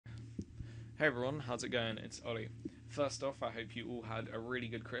Hey everyone, how's it going? It's Ollie. First off, I hope you all had a really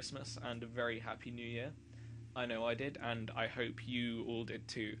good Christmas and a very happy New Year. I know I did, and I hope you all did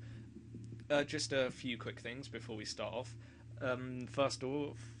too. Just a few quick things before we start off. First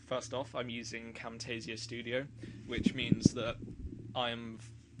off, I'm using Camtasia Studio, which means that I'm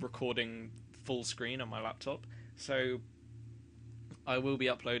recording full screen on my laptop. So I will be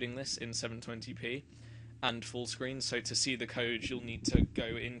uploading this in 720p and full screen, so to see the code you'll need to go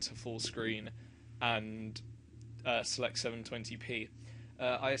into full screen and select 720p.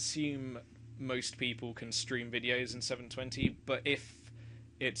 I assume most people can stream videos in 720, but if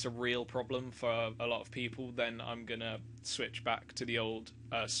it's a real problem for a lot of people, then I'm gonna switch back to the old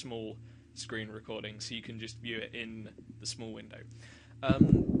small screen recording, so you can just view it in the small window.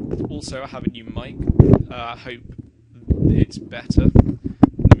 Also, I have a new mic. I hope it's better.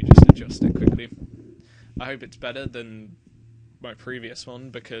 Let me just adjust it quickly. I hope it's better than my previous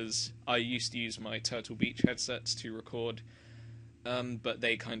one, because I used to use my Turtle Beach headsets to record, but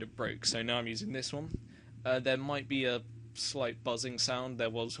they kind of broke, so now I'm using this one. There might be a slight buzzing sound,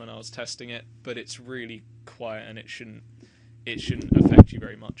 there was when I was testing it, but it's really quiet and it shouldn't affect you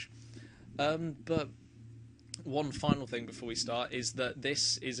very much. But one final thing before we start is that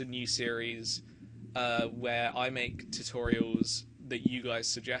this is a new series where I make tutorials that you guys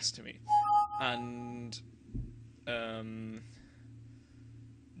suggest to me. And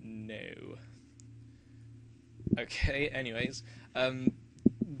no. Okay, anyways,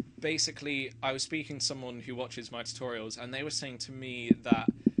 basically I was speaking to someone who watches my tutorials, and they were saying to me that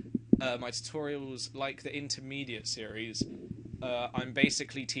my tutorials, like the intermediate series, I'm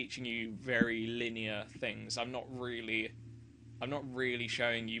basically teaching you very linear things. I'm not really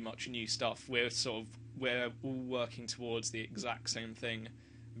showing you much new stuff. We're all working towards the exact same thing,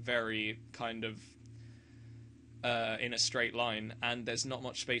 very kind of in a straight line, and there's not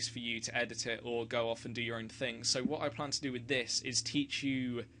much space for you to edit it or go off and do your own thing. So what I plan to do with this is teach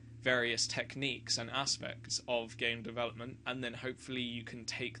you various techniques and aspects of game development, and then hopefully you can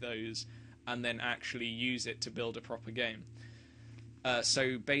take those and then actually use it to build a proper game.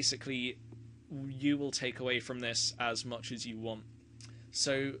 So basically you will take away from this as much as you want.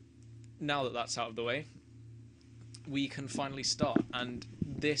 So now that that's out of the way, we can finally start. And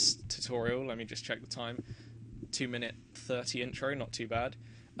this tutorial, let me just check the time, 2-minute 30 intro, not too bad.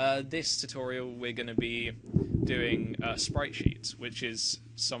 This tutorial we're going to be doing sprite sheets, which is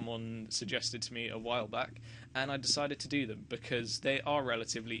someone suggested to me a while back, and I decided to do them because they are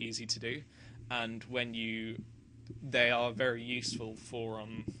relatively easy to do, and they are very useful for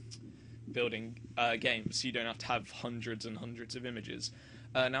building games. You don't have to have hundreds and hundreds of images.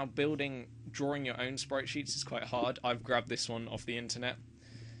 Now, drawing your own sprite sheets is quite hard. I've grabbed this one off the internet,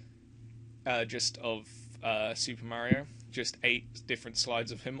 just of Super Mario, just 8 different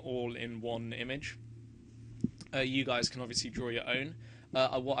slides of him all in one image. You guys can obviously draw your own.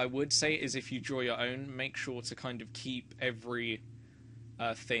 What I would say is, if you draw your own, make sure to kind of keep every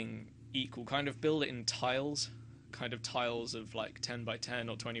thing equal. Kind of build it in tiles, kind of tiles of like 10 by 10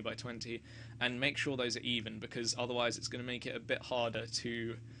 or 20 by 20, and make sure those are even, because otherwise it's going to make it a bit harder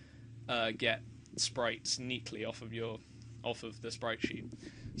to get sprites neatly off of the sprite sheet.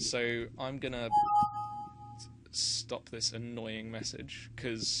 So I'm gonna stop this annoying message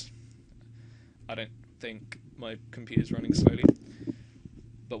because I don't think my computer's running slowly,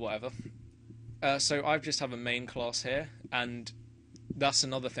 but whatever. So I just have a main class here, and that's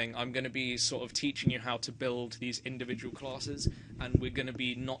another thing. I'm going to be sort of teaching you how to build these individual classes, and we're going to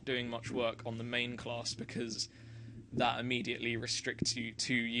be not doing much work on the main class because that immediately restricts you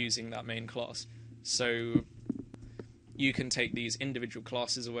to using that main class. So you can take these individual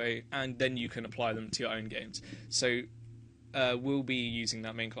classes away, and then you can apply them to your own games. So we'll be using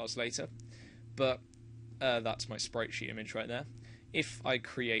that main class later, but that's my sprite sheet image right there. If I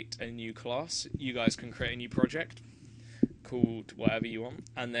create a new class, you guys can create a new project called whatever you want,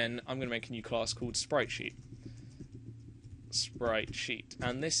 and then I'm going to make a new class called Sprite Sheet. Sprite Sheet,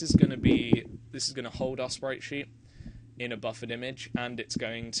 and this is going to hold our sprite sheet in a buffered image, and it's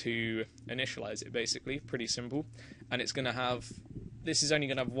going to initialize it, basically. Pretty simple. And it's going to have, this is only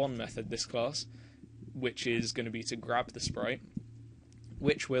going to have one method, this class, which is going to be to grab the sprite,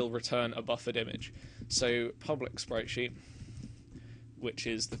 which will return a buffered image. So public sprite sheet, which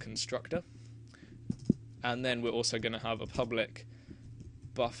is the constructor, and then we're also going to have a public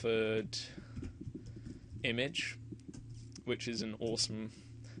buffered image, which is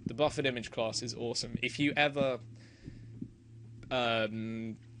the buffered image class is awesome. If you ever I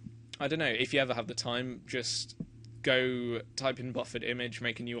don't know, if you ever have the time, just go type in buffered image,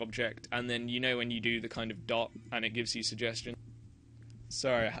 make a new object, and then when you do the kind of dot and it gives you suggestion.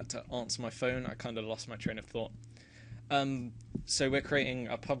 Sorry, I had to answer my phone. I kind of lost my train of thought. So we're creating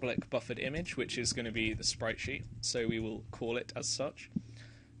a public buffered image, which is going to be the sprite sheet. So we will call it as such,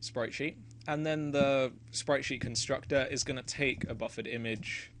 sprite sheet. And then the sprite sheet constructor is going to take a buffered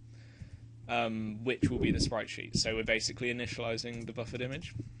image, which will be the sprite sheet. So we're basically initializing the buffered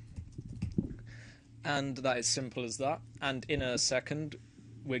image. And that is simple as that. And in a second,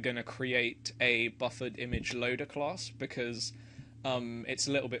 we're going to create a buffered image loader class because it's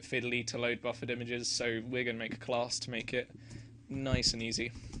a little bit fiddly to load buffered images, so we're going to make a class to make it nice and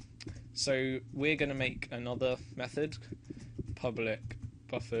easy. So we're going to make another method, public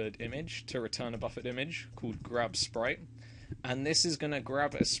buffered image, to return a buffered image called grab sprite, and this is going to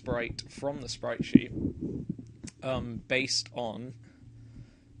grab a sprite from the sprite sheet based on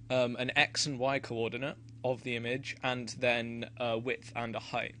an x and y coordinate of the image and then a width and a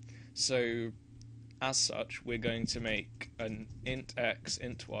height. So as such, we're going to make an int x,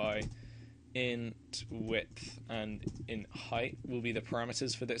 int y, int width, and int height will be the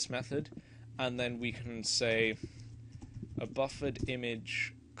parameters for this method. And then we can say a buffered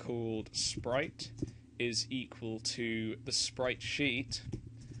image called sprite is equal to the sprite sheet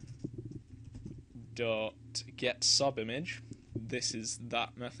dot get subimage. This is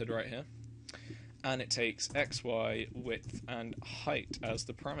that method right here. And it takes x, y, width, and height as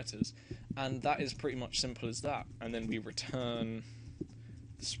the parameters. And that is pretty much simple as that. And then we return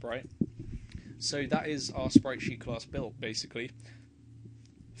the sprite. So that is our sprite sheet class built, basically.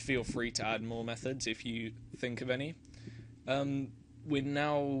 Feel free to add more methods if you think of any. We're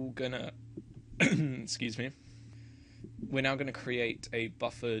now gonna excuse me. We're now gonna create a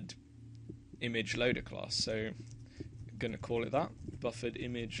buffered image loader class. So I'm gonna call it that, buffered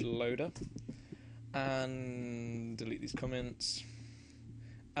image loader. And delete these comments.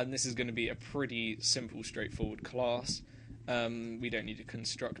 And this is going to be a pretty simple, straightforward class. We don't need a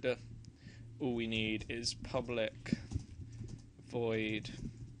constructor. All we need is public void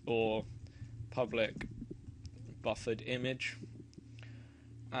or public buffered image,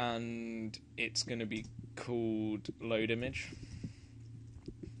 and it's going to be called load image.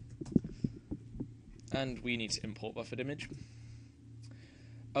 And we need to import buffered image.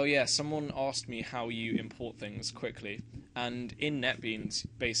 Oh yeah, someone asked me how you import things quickly, and in NetBeans,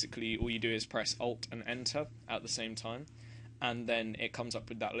 basically all you do is press Alt and Enter at the same time, and then it comes up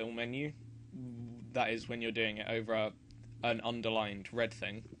with that little menu. That is when you're doing it over an underlined red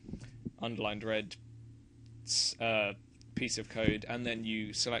thing, underlined red piece of code, and then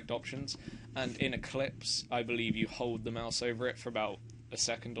you select options, and in Eclipse, I believe you hold the mouse over it for about a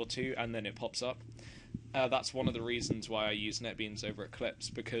second or two, and then it pops up. That's one of the reasons why I use NetBeans over Eclipse,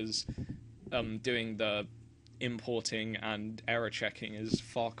 because doing the importing and error checking is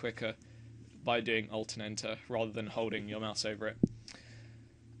far quicker by doing Alt and Enter rather than holding your mouse over it.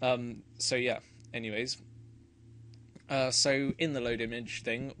 So yeah, anyways. So in the load image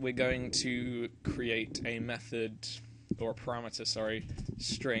thing, we're going to create a method, or a parameter, sorry,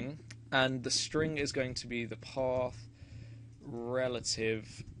 string, and the string is going to be the path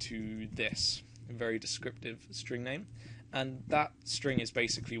relative to this. Very descriptive string name, and that string is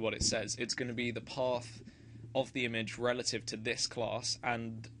basically what it says. It's going to be the path of the image relative to this class,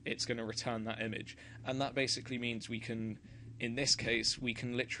 and it's going to return that image. And that basically means we can, in this case, we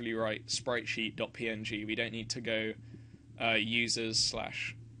can literally write spritesheet.png. We don't need to go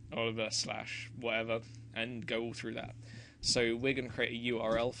users/Oliver/whatever and go all through that. So we're going to create a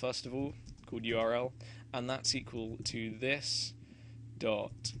URL first of all, called URL, and that's equal to this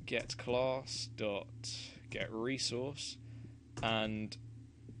dot get class dot get resource, and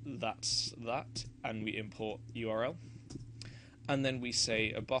that's that, and we import URL, and then we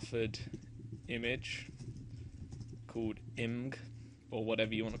say a buffered image called img, or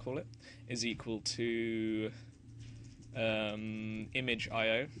whatever you want to call it, is equal to image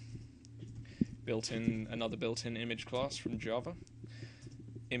IO, another built-in image class from Java,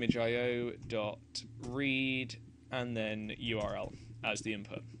 image IO dot read, and then URL as the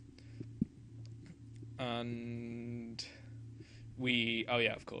input. And oh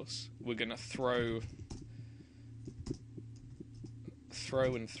yeah, of course, we're gonna throw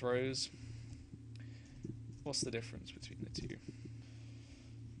and throws. What's the difference between the two?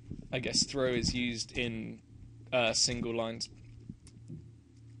 I guess throw is used in single lines.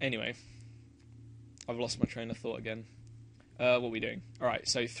 Anyway, I've lost my train of thought again. What are we doing? Alright,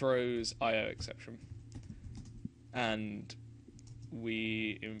 so throws IO exception. And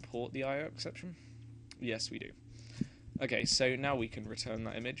we import the IO exception? Yes, we do. Okay, so now we can return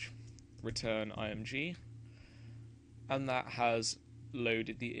that image. Return img. And that has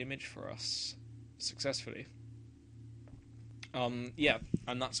loaded the image for us successfully. Yeah,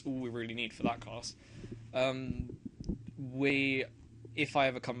 and that's all we really need for that class. We, if I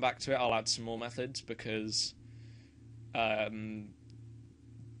ever come back to it, I'll add some more methods because, yeah,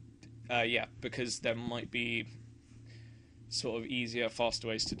 because there might be sort of easier, faster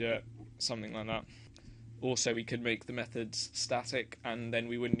ways to do it, something like that. Also, we could make the methods static, and then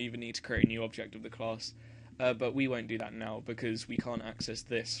we wouldn't even need to create a new object of the class. But we won't do that now because we can't access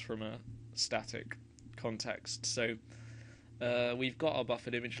this from a static context. So we've got our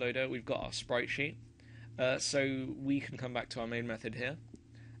buffered image loader, we've got our sprite sheet. So we can come back to our main method here,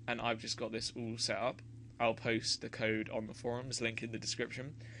 and I've just got this all set up. I'll post the code on the forums, link in the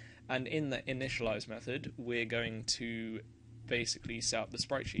description. And in the initialize method, we're going to basically set up the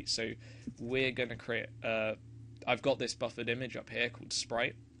sprite sheet. So we're going to create I've got this buffered image up here called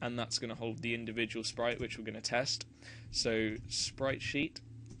Sprite, and that's going to hold the individual sprite which we're going to test. So sprite sheet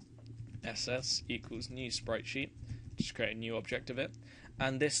ss equals new sprite sheet, just create a new object of it,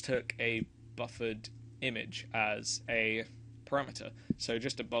 and this took a buffered image as a parameter. So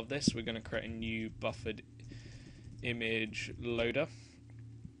just above this we're going to create a new buffered image loader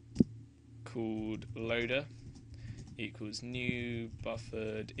called loader equals new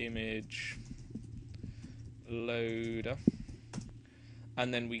buffered image loader,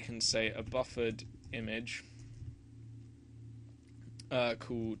 and then we can say a buffered image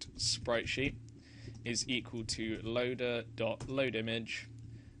called sprite sheet is equal to loader.loadImage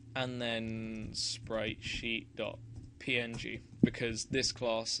and then sprite sheet.png, because this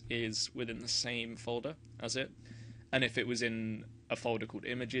class is within the same folder as it, and if it was in a folder called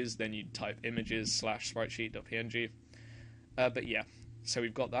images, then you'd type images/spritesheet.png. But yeah, so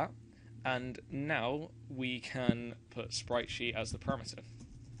we've got that, and now we can put sprite sheet as the parameter,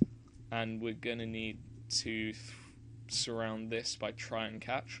 and we're going to need to surround this by try and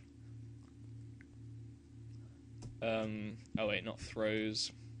catch. Oh wait, not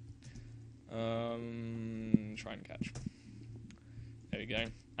throws. Try and catch. There we go.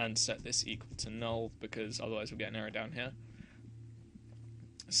 And set this equal to null, because otherwise we'll get an error down here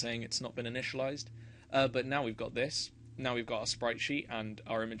saying it's not been initialized. But now we've got this. Now we've got our sprite sheet and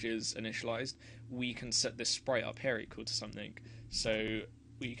our images initialized. We can set this sprite up here equal to something. So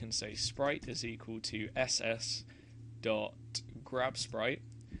we can say sprite is equal to ss.grabSprite.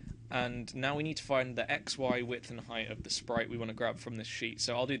 And now we need to find the x, y, width and height of the sprite we want to grab from this sheet.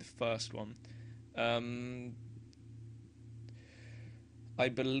 So I'll do the first one. I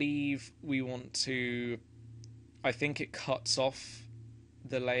believe we want to... I think it cuts off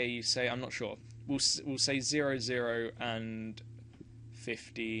the layer you say. I'm not sure. We'll say 0, 0 and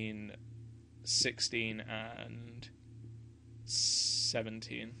 15, 16 and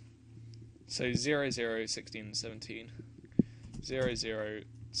 17. So 0, 0, 16, 17. 0, 0,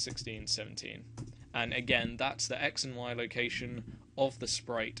 16, 17. And again, that's the x and y location of the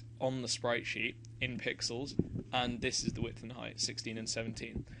sprite on the sprite sheet in pixels, and this is the width and height, 16 and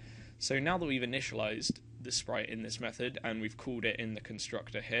 17. So now that we've initialized the sprite in this method and we've called it in the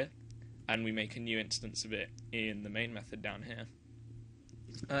constructor here, and we make a new instance of it in the main method down here,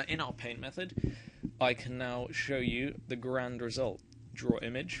 in our paint method, I can now show you the grand result. Draw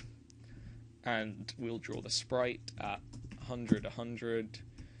image, and we'll draw the sprite at 100, 100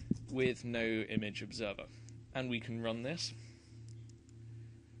 with no image observer. And we can run this,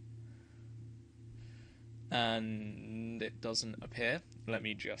 and it doesn't appear. Let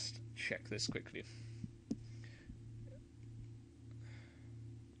me just check this quickly.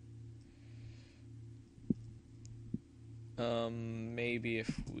 Maybe if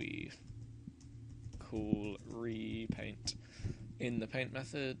we call repaint in the paint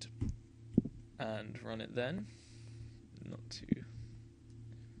method and run it then. Not too...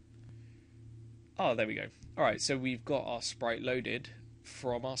 Oh, there we go. Alright, so we've got our sprite loaded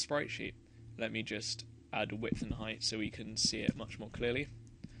from our sprite sheet. Let me just add width and height so we can see it much more clearly.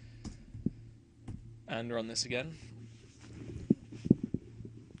 And run this again.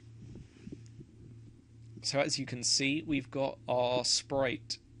 So as you can see, we've got our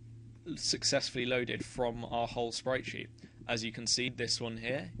sprite successfully loaded from our whole sprite sheet. As you can see, this one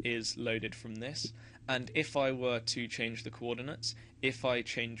here is loaded from this. And if I were to change the coordinates, if I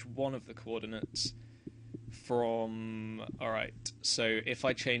change one of the coordinates from... Alright, so if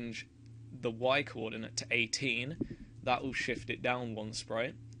I change the y coordinate to 18, that will shift it down one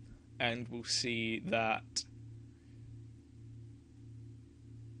sprite, and we'll see that...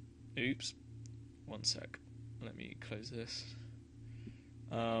 Oops. One sec. Let me close this.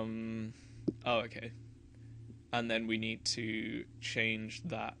 Oh, okay. And then we need to change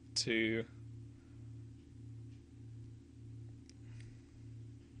that to...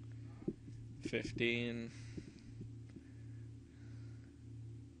 15,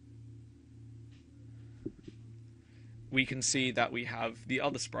 we can see that we have the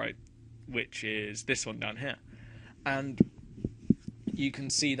other sprite, which is this one down here. And you can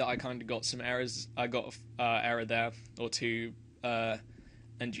see that I kind of got some errors. I got an error there or two,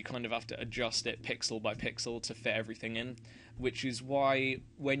 and you kind of have to adjust it pixel by pixel to fit everything in, which is why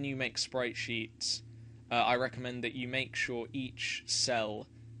when you make sprite sheets, I recommend that you make sure each cell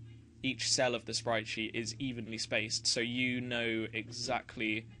of the sprite sheet is evenly spaced, so you know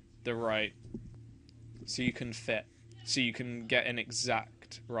exactly the right, so you can get an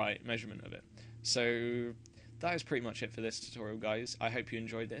exact right measurement of it. So that is pretty much it for this tutorial, guys. I hope you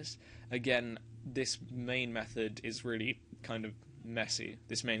enjoyed this. Again, this main method is really kind of messy.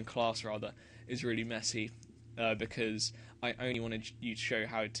 This main class, rather, is really messy because I only wanted you to show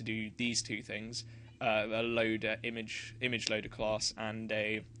how to do these two things, a loader, image loader class, and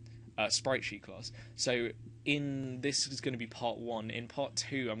a sprite sheet class. So this is going to be part 1. In part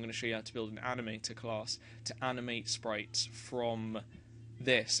 2, I'm going to show you how to build an animator class to animate sprites from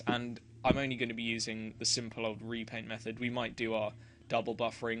this, and I'm only going to be using the simple old repaint method. We might do our double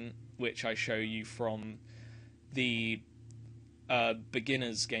buffering, which I show you from the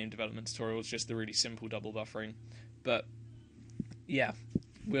beginner's game development tutorials, just the really simple double buffering. But yeah,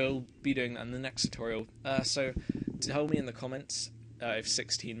 we'll be doing that in the next tutorial. So tell me in the comments if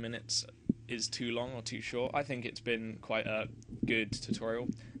 16 minutes is too long or too short. I think it's been quite a good tutorial.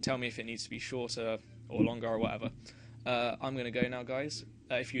 Tell me if it needs to be shorter or longer or whatever. I'm going to go now, guys.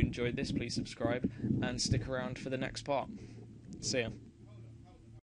 If you enjoyed this, please subscribe and stick around for the next part. See ya.